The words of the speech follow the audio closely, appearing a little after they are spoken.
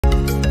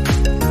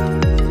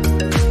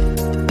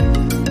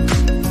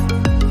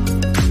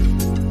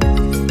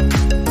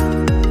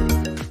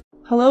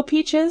Hello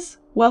Peaches,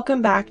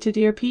 welcome back to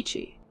Dear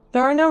Peachy.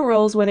 There are no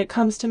rules when it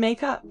comes to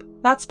makeup.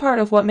 That's part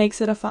of what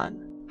makes it a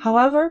fun.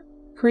 However,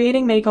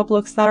 creating makeup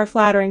looks that are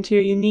flattering to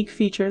your unique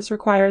features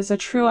requires a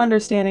true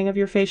understanding of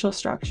your facial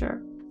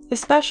structure,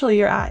 especially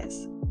your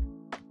eyes.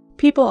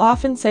 People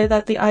often say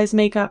that the eyes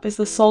makeup is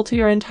the soul to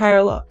your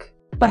entire look.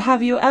 But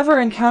have you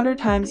ever encountered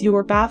times you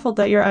were baffled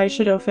that your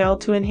eyeshadow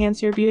failed to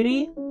enhance your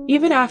beauty,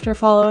 even after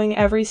following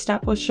every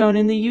step was shown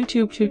in the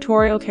YouTube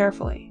tutorial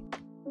carefully?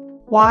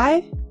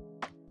 Why?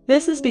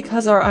 This is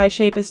because our eye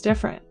shape is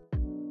different.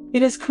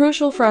 It is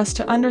crucial for us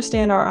to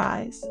understand our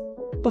eyes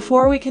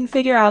before we can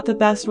figure out the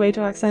best way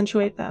to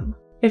accentuate them.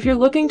 If you're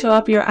looking to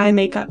up your eye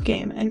makeup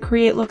game and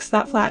create looks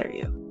that flatter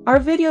you, our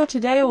video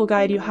today will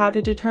guide you how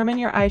to determine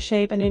your eye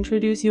shape and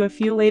introduce you a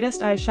few latest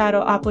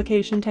eyeshadow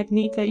application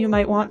technique that you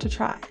might want to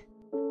try.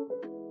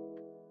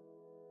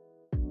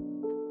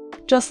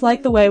 Just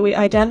like the way we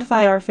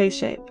identify our face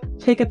shape,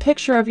 take a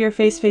picture of your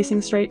face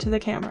facing straight to the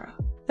camera.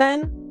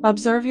 Then,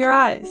 observe your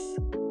eyes.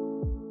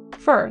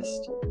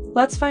 First,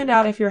 let's find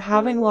out if you're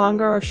having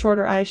longer or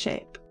shorter eye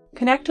shape.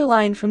 Connect a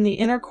line from the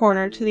inner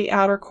corner to the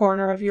outer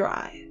corner of your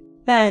eye.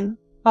 Then,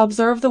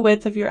 observe the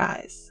width of your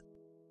eyes.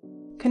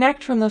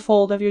 Connect from the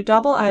fold of your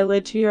double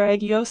eyelid to your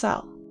egg yolk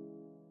cell.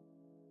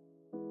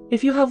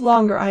 If you have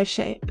longer eye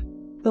shape,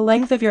 the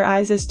length of your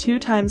eyes is 2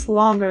 times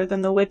longer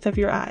than the width of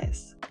your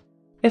eyes.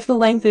 If the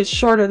length is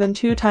shorter than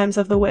 2 times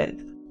of the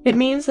width, it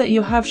means that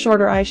you have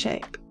shorter eye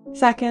shape.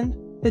 Second,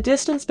 the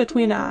distance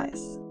between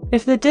eyes.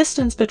 If the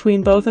distance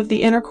between both of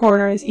the inner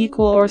corner is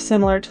equal or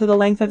similar to the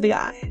length of the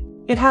eye,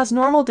 it has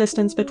normal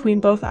distance between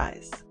both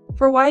eyes.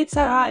 For wide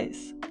set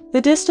eyes,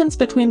 the distance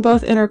between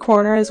both inner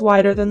corner is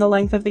wider than the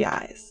length of the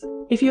eyes.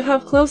 If you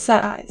have close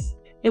set eyes,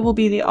 it will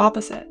be the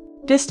opposite.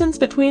 Distance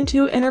between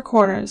 2 inner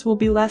corners will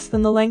be less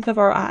than the length of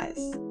our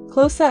eyes.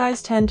 Close set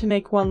eyes tend to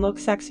make one look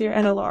sexier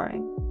and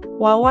alluring,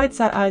 while wide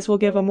set eyes will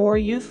give a more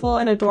youthful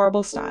and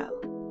adorable style.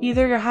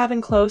 Either you're having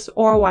close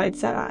or wide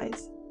set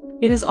eyes.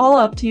 It is all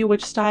up to you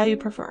which style you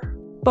prefer.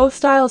 Both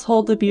styles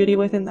hold the beauty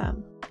within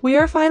them. We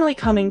are finally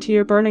coming to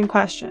your burning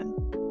question.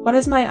 What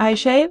is my eye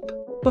shape?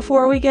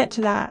 Before we get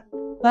to that,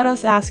 let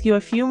us ask you a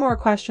few more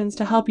questions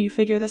to help you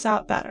figure this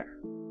out better.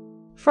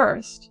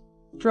 First,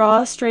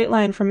 draw a straight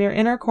line from your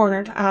inner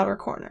corner to outer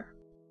corner.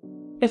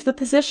 If the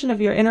position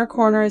of your inner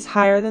corner is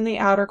higher than the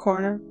outer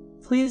corner,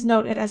 please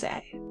note it as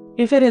A.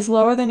 If it is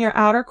lower than your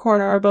outer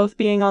corner or both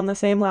being on the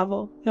same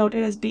level, note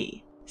it as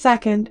B.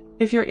 Second,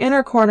 if your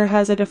inner corner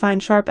has a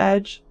defined sharp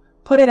edge,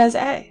 put it as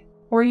A.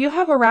 Or you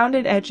have a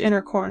rounded edge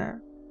inner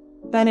corner,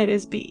 then it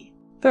is B.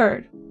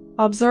 Third,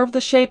 observe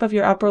the shape of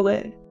your upper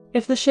lid.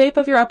 If the shape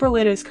of your upper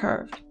lid is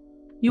curved,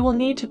 you will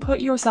need to put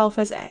yourself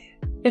as A.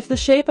 If the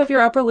shape of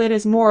your upper lid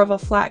is more of a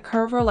flat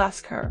curve or less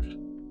curved,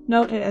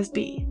 note it as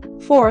B.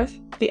 Fourth,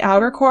 the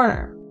outer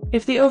corner.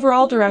 If the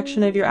overall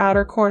direction of your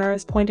outer corner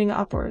is pointing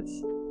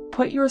upwards,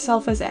 put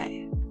yourself as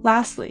A.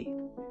 Lastly,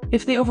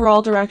 if the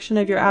overall direction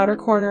of your outer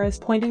corner is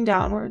pointing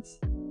downwards,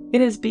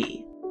 it is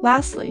B.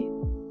 Lastly,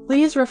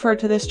 please refer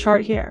to this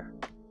chart here.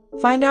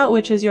 Find out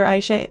which is your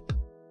eye shape.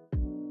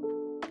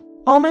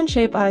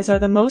 Almond-shaped eyes are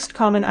the most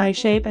common eye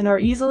shape and are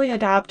easily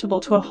adaptable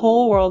to a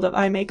whole world of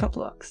eye makeup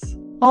looks.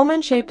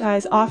 Almond-shaped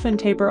eyes often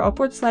taper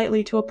upward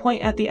slightly to a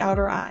point at the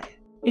outer eye.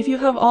 If you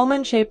have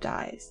almond-shaped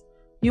eyes,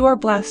 you are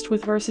blessed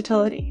with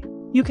versatility.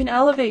 You can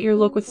elevate your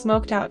look with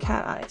smoked-out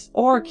cat eyes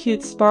or a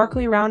cute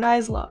sparkly round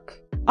eyes look.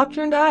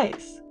 Upturned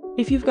eyes.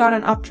 If you've got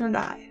an upturned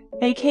eye,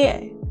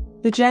 aka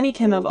the Jenny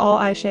Kim of all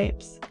eye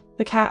shapes,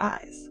 the cat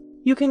eyes,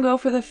 you can go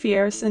for the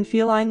fierce and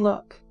feline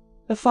look,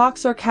 the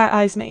fox or cat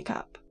eyes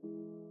makeup.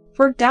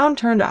 For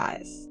downturned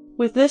eyes,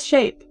 with this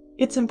shape,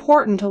 it's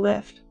important to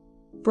lift,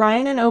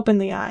 brighten and open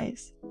the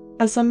eyes,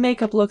 as some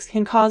makeup looks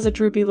can cause a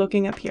droopy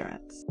looking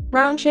appearance.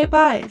 Round shape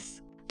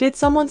eyes. Did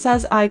someone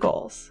says eye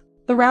goals?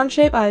 The round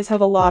shape eyes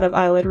have a lot of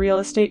eyelid real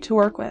estate to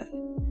work with,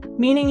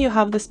 meaning you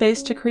have the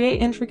space to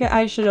create intricate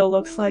eyeshadow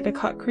looks like a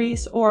cut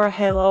crease or a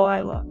halo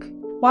eye look.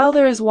 While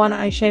there is one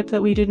eye shape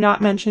that we did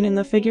not mention in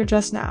the figure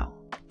just now,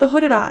 the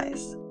hooded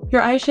eyes.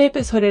 Your eye shape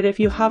is hooded if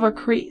you have a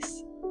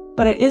crease,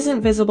 but it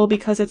isn't visible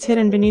because it's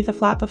hidden beneath a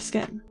flap of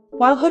skin.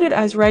 While hooded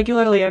eyes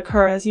regularly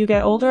occur as you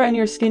get older and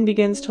your skin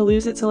begins to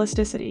lose its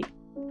elasticity,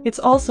 it's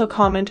also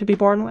common to be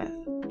born with.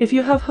 If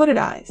you have hooded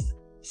eyes,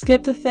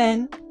 skip the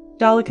thin,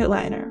 delicate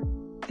liner,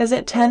 as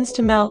it tends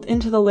to melt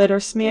into the lid or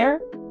smear.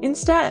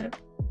 Instead,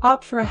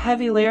 opt for a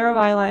heavy layer of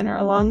eyeliner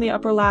along the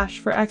upper lash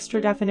for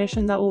extra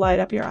definition that will light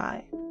up your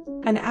eye,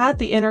 and add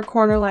the inner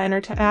corner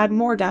liner to add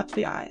more depth to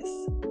the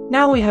eyes.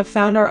 Now we have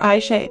found our eye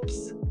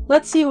shapes.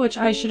 Let's see which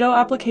eyeshadow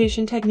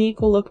application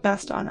technique will look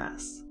best on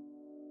us.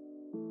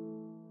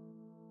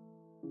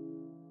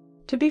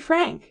 To be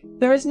frank,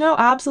 there is no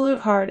absolute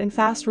hard and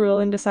fast rule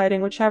in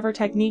deciding whichever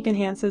technique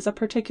enhances a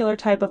particular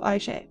type of eye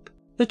shape.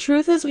 The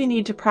truth is we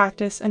need to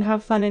practice and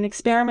have fun in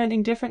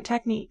experimenting different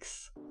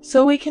techniques,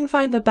 so we can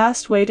find the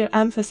best way to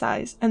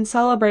emphasize and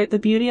celebrate the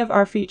beauty of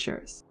our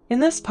features. In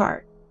this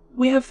part,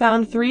 we have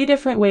found 3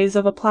 different ways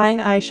of applying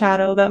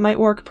eyeshadow that might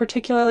work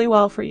particularly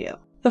well for you.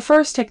 The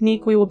first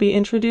technique we will be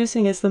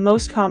introducing is the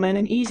most common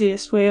and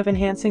easiest way of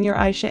enhancing your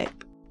eye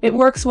shape. It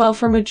works well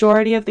for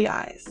majority of the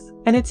eyes,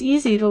 and it's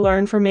easy to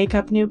learn for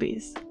makeup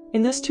newbies.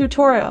 In this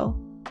tutorial,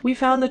 we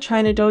found the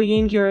China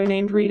Douyin guru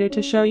named Rita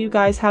to show you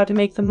guys how to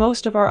make the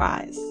most of our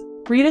eyes.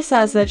 Rita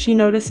says that she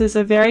notices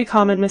a very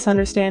common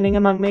misunderstanding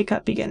among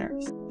makeup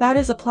beginners. That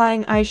is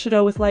applying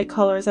eyeshadow with light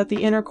colors at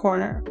the inner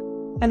corner,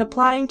 and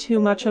applying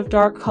too much of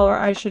dark color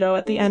eyeshadow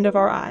at the end of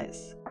our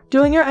eyes.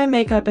 Doing your eye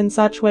makeup in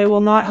such way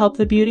will not help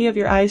the beauty of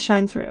your eyes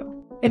shine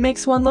through. It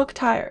makes one look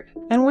tired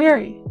and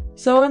weary.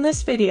 So in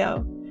this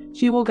video,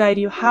 she will guide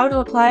you how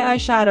to apply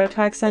eyeshadow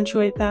to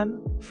accentuate them.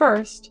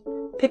 First,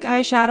 pick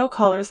eyeshadow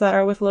colors that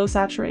are with low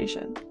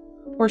saturation,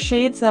 or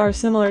shades that are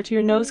similar to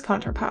your nose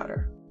contour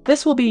powder.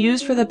 This will be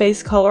used for the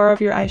base color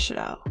of your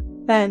eyeshadow.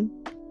 Then,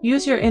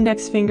 use your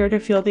index finger to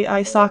feel the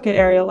eye socket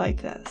area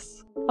like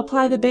this.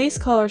 Apply the base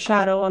color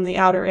shadow on the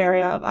outer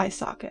area of eye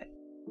socket.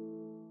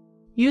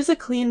 Use a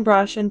clean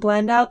brush and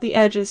blend out the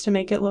edges to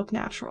make it look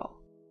natural.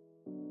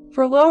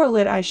 For lower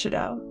lid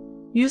eyeshadow,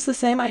 use the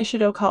same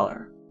eyeshadow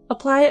color.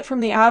 Apply it from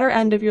the outer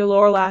end of your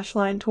lower lash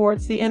line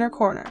towards the inner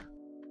corner.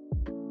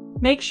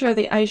 Make sure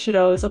the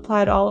eyeshadow is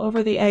applied all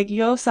over the egg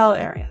yolk cell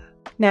area.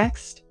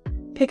 Next,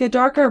 pick a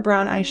darker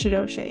brown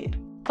eyeshadow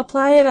shade.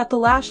 Apply it at the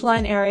lash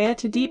line area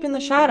to deepen the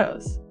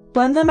shadows.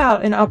 Blend them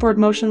out in upward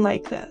motion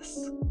like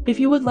this. If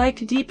you would like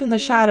to deepen the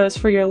shadows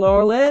for your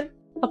lower lid,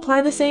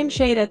 apply the same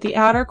shade at the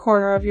outer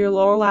corner of your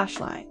lower lash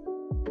line.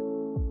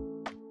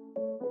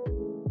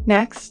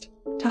 Next,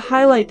 to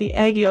highlight the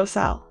egg yolk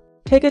cell,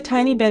 take a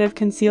tiny bit of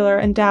concealer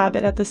and dab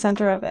it at the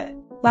center of it.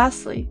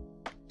 Lastly,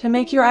 to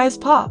make your eyes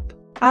pop,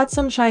 add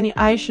some shiny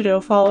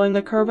eyeshadow following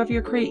the curve of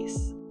your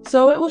crease,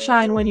 so it will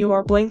shine when you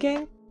are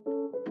blinking.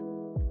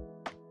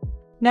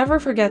 Never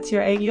forget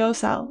your egg yolk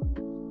cell.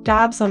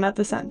 Dab some at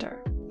the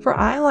center. For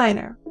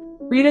eyeliner,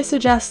 Rita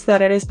suggests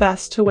that it is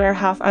best to wear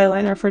half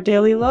eyeliner for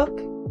daily look.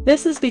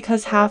 This is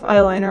because half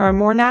eyeliner are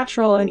more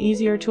natural and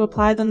easier to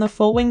apply than the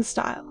full wing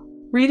style.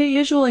 Rita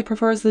usually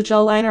prefers the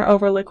gel liner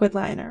over liquid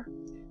liner,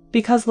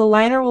 because the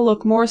liner will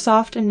look more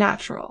soft and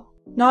natural.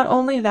 Not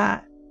only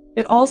that,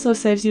 it also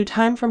saves you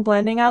time from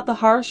blending out the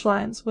harsh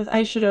lines with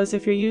eyeshadows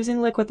if you're using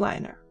liquid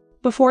liner.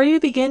 Before you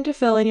begin to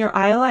fill in your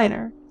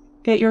eyeliner,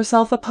 get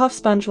yourself a puff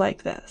sponge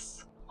like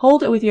this.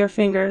 Hold it with your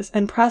fingers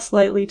and press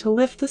lightly to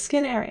lift the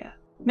skin area.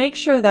 Make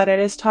sure that it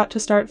is taut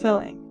to start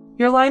filling.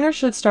 Your liner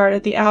should start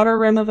at the outer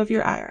rim of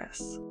your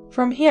iris.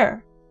 From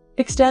here,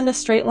 extend a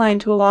straight line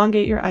to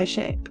elongate your eye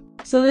shape.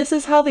 So this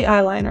is how the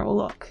eyeliner will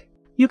look.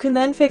 You can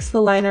then fix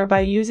the liner by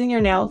using your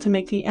nail to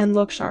make the end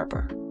look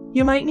sharper.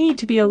 You might need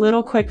to be a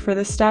little quick for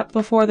this step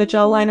before the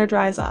gel liner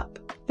dries up.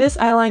 This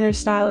eyeliner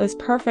style is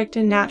perfect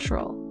and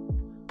natural,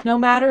 no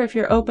matter if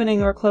you're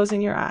opening or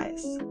closing your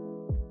eyes.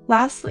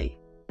 Lastly,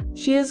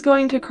 she is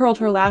going to curl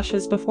her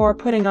lashes before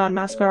putting on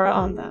mascara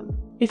on them.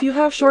 If you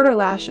have shorter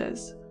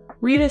lashes,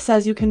 Rita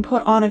says you can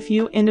put on a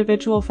few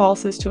individual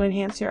falsies to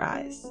enhance your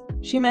eyes.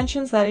 She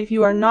mentions that if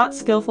you are not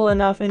skillful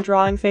enough in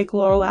drawing fake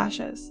lower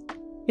lashes,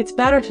 it's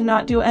better to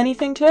not do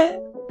anything to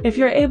it. If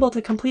you're able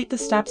to complete the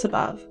steps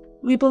above,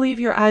 we believe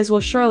your eyes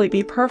will surely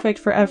be perfect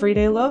for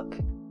everyday look.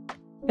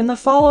 In the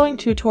following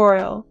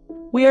tutorial,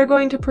 we are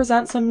going to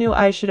present some new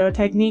eyeshadow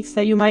techniques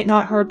that you might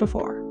not heard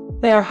before.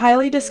 They are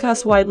highly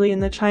discussed widely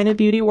in the China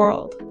beauty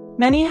world.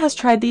 Many has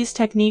tried these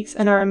techniques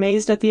and are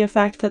amazed at the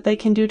effect that they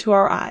can do to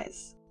our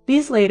eyes.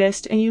 These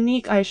latest and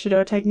unique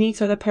eyeshadow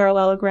techniques are the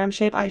parallelogram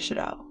shape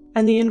eyeshadow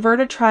and the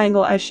inverted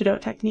triangle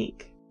eyeshadow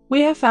technique.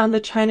 We have found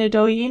the China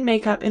Douyin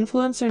makeup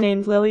influencer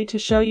named Lily to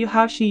show you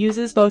how she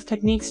uses both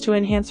techniques to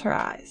enhance her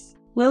eyes.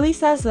 Lily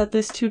says that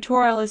this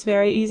tutorial is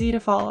very easy to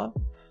follow,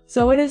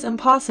 so it is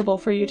impossible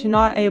for you to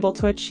not able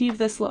to achieve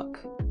this look.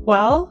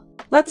 Well,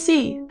 let's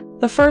see.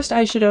 The first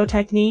eyeshadow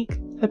technique,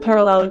 the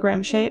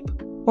parallelogram shape,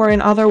 or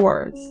in other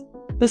words,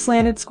 the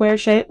slanted square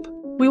shape.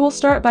 We will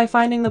start by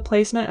finding the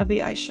placement of the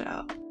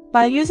eyeshadow.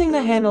 By using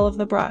the handle of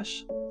the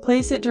brush,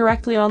 place it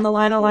directly on the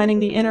line aligning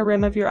the inner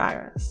rim of your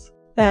iris.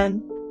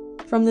 Then,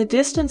 from the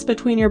distance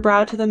between your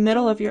brow to the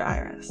middle of your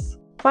iris,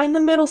 find the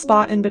middle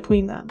spot in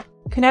between them.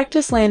 Connect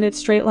a slanted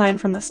straight line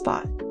from the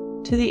spot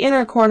to the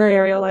inner corner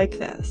area like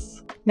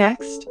this.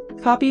 Next,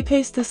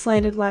 copy-paste the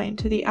slanted line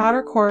to the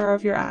outer corner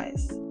of your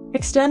eyes.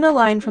 Extend a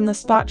line from the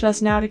spot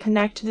just now to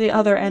connect to the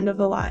other end of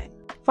the line.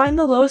 Find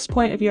the lowest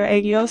point of your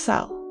egg yolk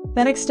cell.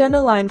 Then extend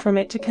a line from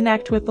it to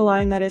connect with the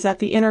line that is at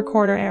the inner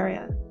corner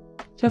area,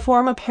 to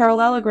form a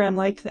parallelogram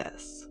like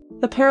this.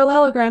 The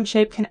parallelogram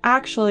shape can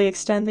actually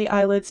extend the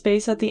eyelid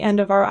space at the end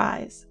of our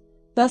eyes,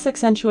 thus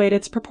accentuate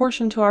its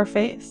proportion to our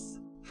face.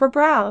 For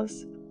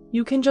brows,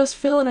 you can just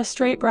fill in a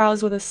straight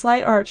brows with a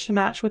slight arch to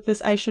match with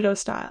this eyeshadow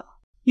style.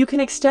 You can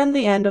extend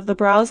the end of the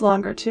brows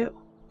longer too.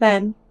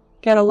 Then,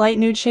 get a light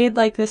nude shade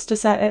like this to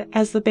set it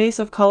as the base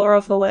of color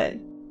of the lid.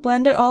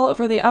 Blend it all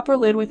over the upper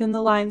lid within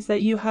the lines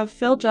that you have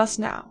filled just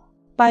now.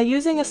 By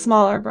using a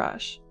smaller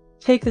brush,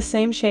 take the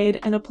same shade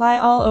and apply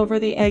all over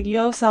the egg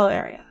yolk cell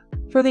area.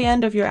 For the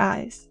end of your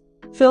eyes,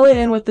 fill it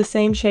in with the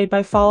same shade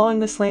by following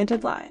the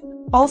slanted line.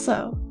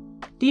 Also,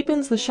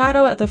 deepens the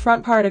shadow at the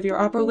front part of your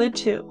upper lid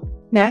too.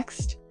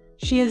 Next,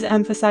 she is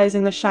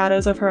emphasizing the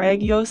shadows of her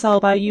egg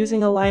yolk by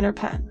using a liner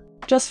pen.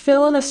 Just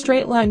fill in a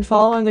straight line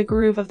following the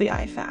groove of the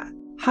eye fat.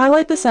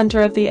 Highlight the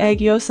center of the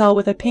egg yolk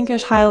with a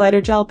pinkish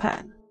highlighter gel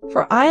pen.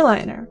 For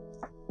eyeliner,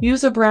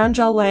 use a brown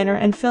gel liner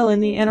and fill in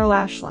the inner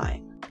lash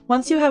line.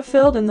 Once you have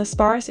filled in the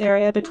sparse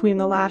area between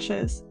the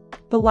lashes,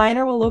 the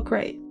liner will look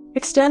great.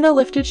 Extend a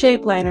lifted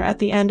shape liner at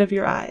the end of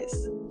your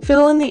eyes.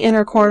 Fill in the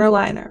inner corner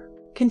liner.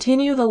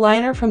 Continue the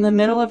liner from the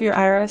middle of your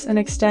iris and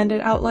extend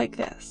it out like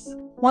this.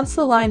 Once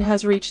the line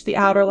has reached the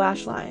outer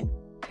lash line,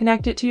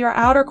 connect it to your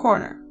outer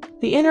corner.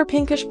 The inner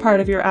pinkish part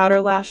of your outer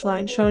lash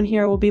line shown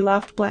here will be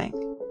left blank.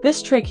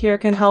 This trick here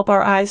can help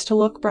our eyes to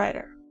look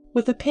brighter.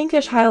 With the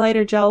pinkish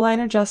highlighter gel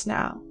liner just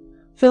now,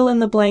 fill in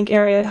the blank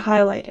area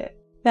highlighted.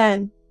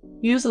 Then,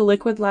 use a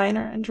liquid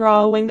liner and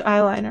draw a winged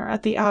eyeliner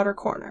at the outer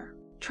corner.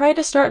 Try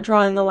to start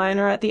drawing the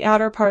liner at the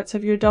outer parts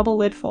of your double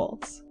lid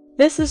folds.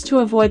 This is to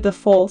avoid the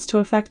folds to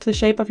affect the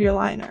shape of your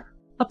liner.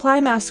 Apply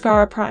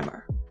mascara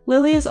primer.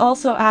 Lily is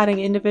also adding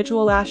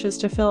individual lashes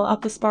to fill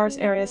up the sparse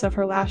areas of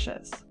her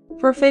lashes.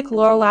 For fake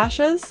lower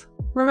lashes,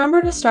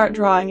 remember to start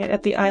drawing it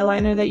at the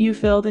eyeliner that you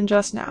filled in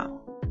just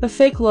now. The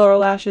fake lower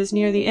lashes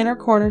near the inner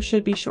corner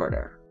should be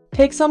shorter.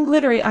 Take some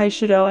glittery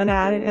eyeshadow and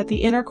add it at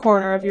the inner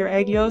corner of your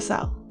egg yolk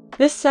cell.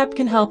 This step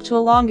can help to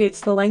elongate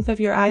the length of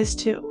your eyes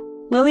too.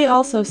 Lily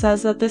also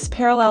says that this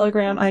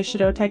parallelogram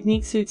eyeshadow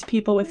technique suits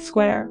people with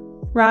square,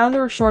 round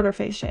or shorter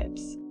face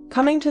shapes.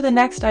 Coming to the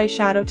next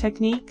eyeshadow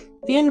technique,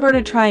 the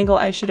inverted triangle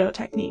eyeshadow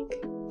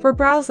technique. For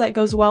brows that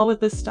goes well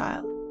with this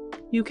style,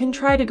 you can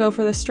try to go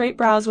for the straight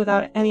brows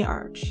without any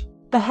arch.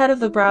 The head of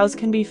the brows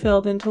can be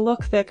filled in to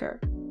look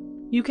thicker.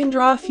 You can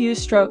draw a few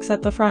strokes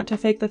at the front to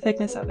fake the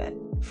thickness of it.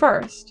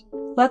 First,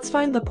 let's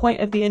find the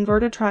point of the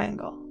inverted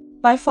triangle.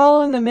 By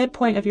following the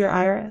midpoint of your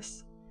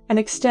iris, and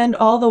extend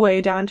all the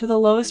way down to the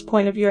lowest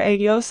point of your egg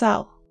yolk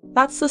cell.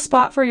 That's the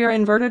spot for your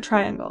inverted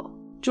triangle.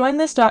 Join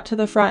this dot to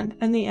the front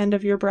and the end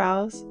of your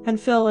brows, and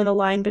fill in a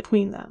line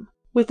between them.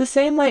 With the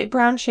same light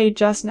brown shade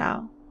just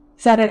now,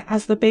 set it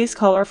as the base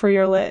color for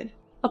your lid.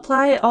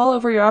 Apply it all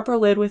over your upper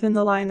lid within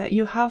the line that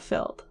you have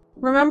filled.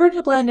 Remember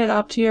to blend it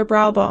up to your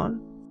brow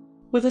bone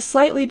with a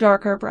slightly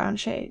darker brown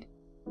shade.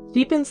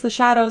 Deepens the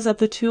shadows of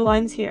the two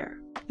lines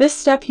here. This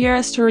step here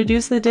is to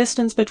reduce the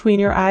distance between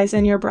your eyes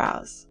and your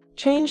brows.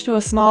 Change to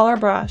a smaller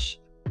brush.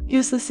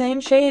 Use the same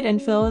shade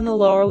and fill in the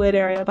lower lid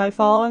area by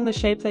following the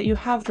shape that you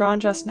have drawn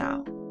just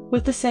now.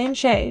 With the same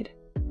shade,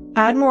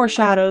 add more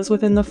shadows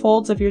within the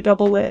folds of your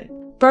double lid.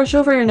 Brush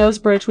over your nose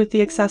bridge with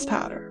the excess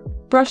powder.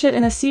 Brush it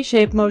in a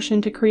C-shape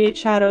motion to create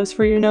shadows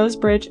for your nose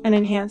bridge and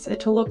enhance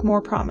it to look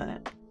more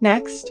prominent.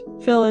 Next,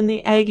 fill in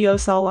the egg yolk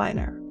cell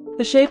liner.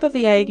 The shape of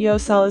the egg yolk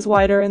cell is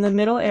wider in the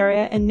middle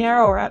area and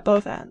narrower at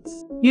both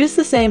ends. Use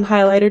the same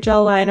highlighter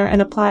gel liner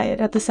and apply it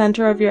at the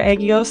center of your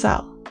egg yolk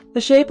cell.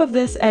 The shape of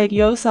this egg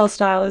yolk cell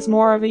style is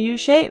more of a U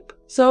shape,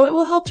 so it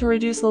will help to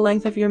reduce the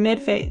length of your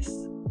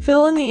mid-face.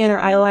 Fill in the inner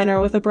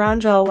eyeliner with a brown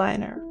gel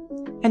liner,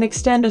 and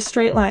extend a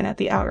straight line at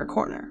the outer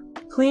corner.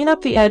 Clean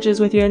up the edges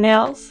with your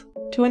nails.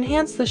 To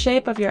enhance the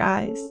shape of your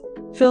eyes,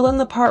 fill in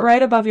the part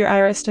right above your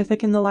iris to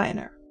thicken the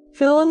liner.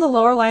 Fill in the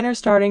lower liner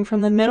starting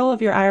from the middle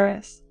of your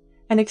iris,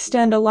 and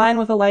extend a line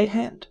with a light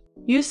hint.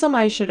 Use some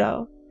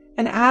eyeshadow,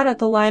 and add at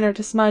the liner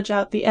to smudge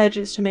out the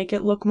edges to make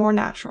it look more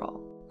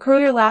natural. Curl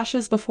your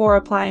lashes before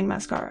applying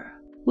mascara.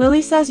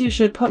 Lily says you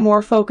should put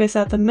more focus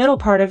at the middle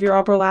part of your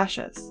upper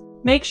lashes.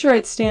 Make sure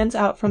it stands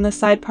out from the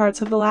side parts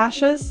of the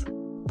lashes.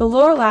 The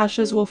lower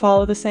lashes will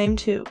follow the same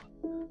too.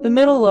 The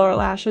middle lower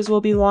lashes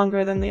will be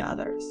longer than the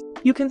others.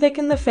 You can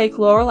thicken the fake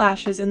lower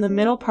lashes in the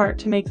middle part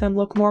to make them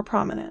look more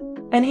prominent.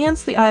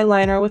 Enhance the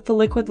eyeliner with the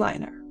liquid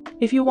liner.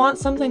 If you want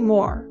something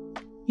more,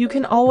 you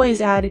can always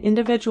add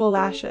individual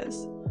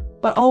lashes,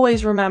 but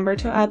always remember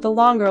to add the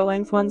longer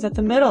length ones at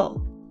the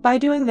middle. By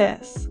doing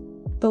this,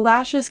 the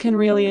lashes can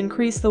really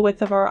increase the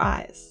width of our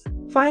eyes.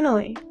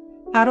 Finally,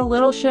 add a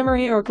little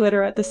shimmery or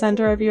glitter at the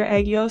center of your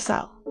egg yolk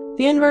cell.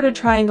 The inverted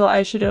triangle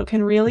eyeshadow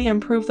can really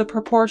improve the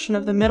proportion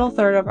of the middle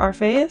third of our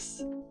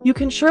face. You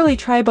can surely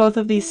try both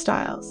of these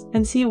styles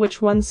and see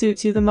which one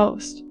suits you the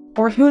most.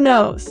 Or who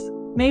knows,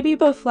 maybe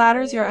both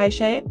flatters your eye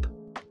shape?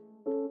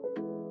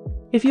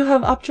 If you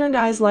have upturned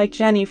eyes like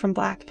Jennie from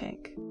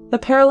Blackpink, the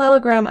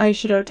parallelogram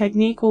eyeshadow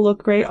technique will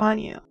look great on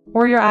you.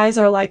 Or your eyes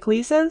are like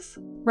Lisa's,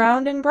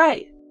 round and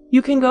bright.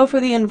 You can go for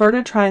the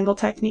inverted triangle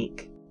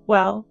technique.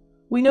 Well,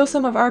 we know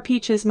some of our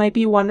peaches might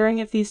be wondering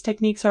if these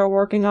techniques are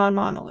working on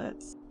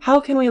monolids. How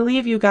can we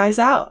leave you guys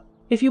out?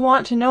 If you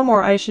want to know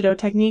more eyeshadow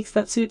techniques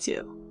that suits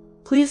you,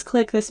 please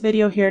click this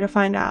video here to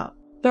find out.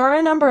 There are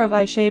a number of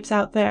eye shapes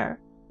out there,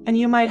 and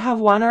you might have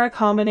one or a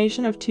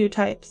combination of two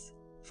types.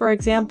 For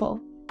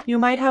example, you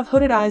might have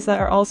hooded eyes that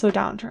are also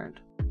downturned.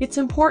 It's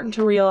important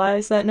to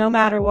realize that no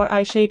matter what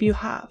eye shape you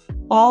have,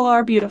 all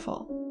are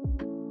beautiful.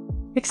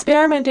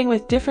 Experimenting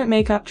with different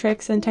makeup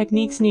tricks and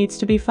techniques needs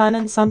to be fun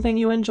and something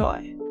you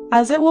enjoy,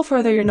 as it will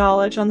further your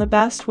knowledge on the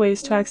best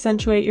ways to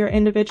accentuate your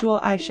individual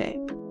eye shape.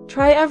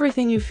 Try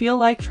everything you feel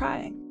like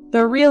trying.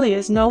 There really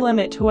is no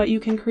limit to what you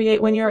can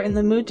create when you're in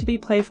the mood to be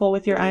playful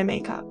with your eye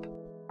makeup.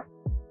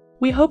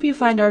 We hope you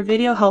find our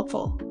video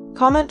helpful.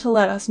 Comment to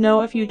let us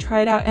know if you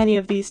tried out any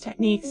of these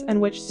techniques and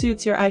which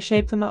suits your eye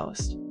shape the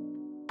most.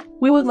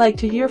 We would like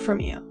to hear from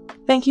you.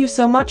 Thank you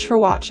so much for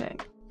watching.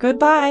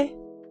 Goodbye!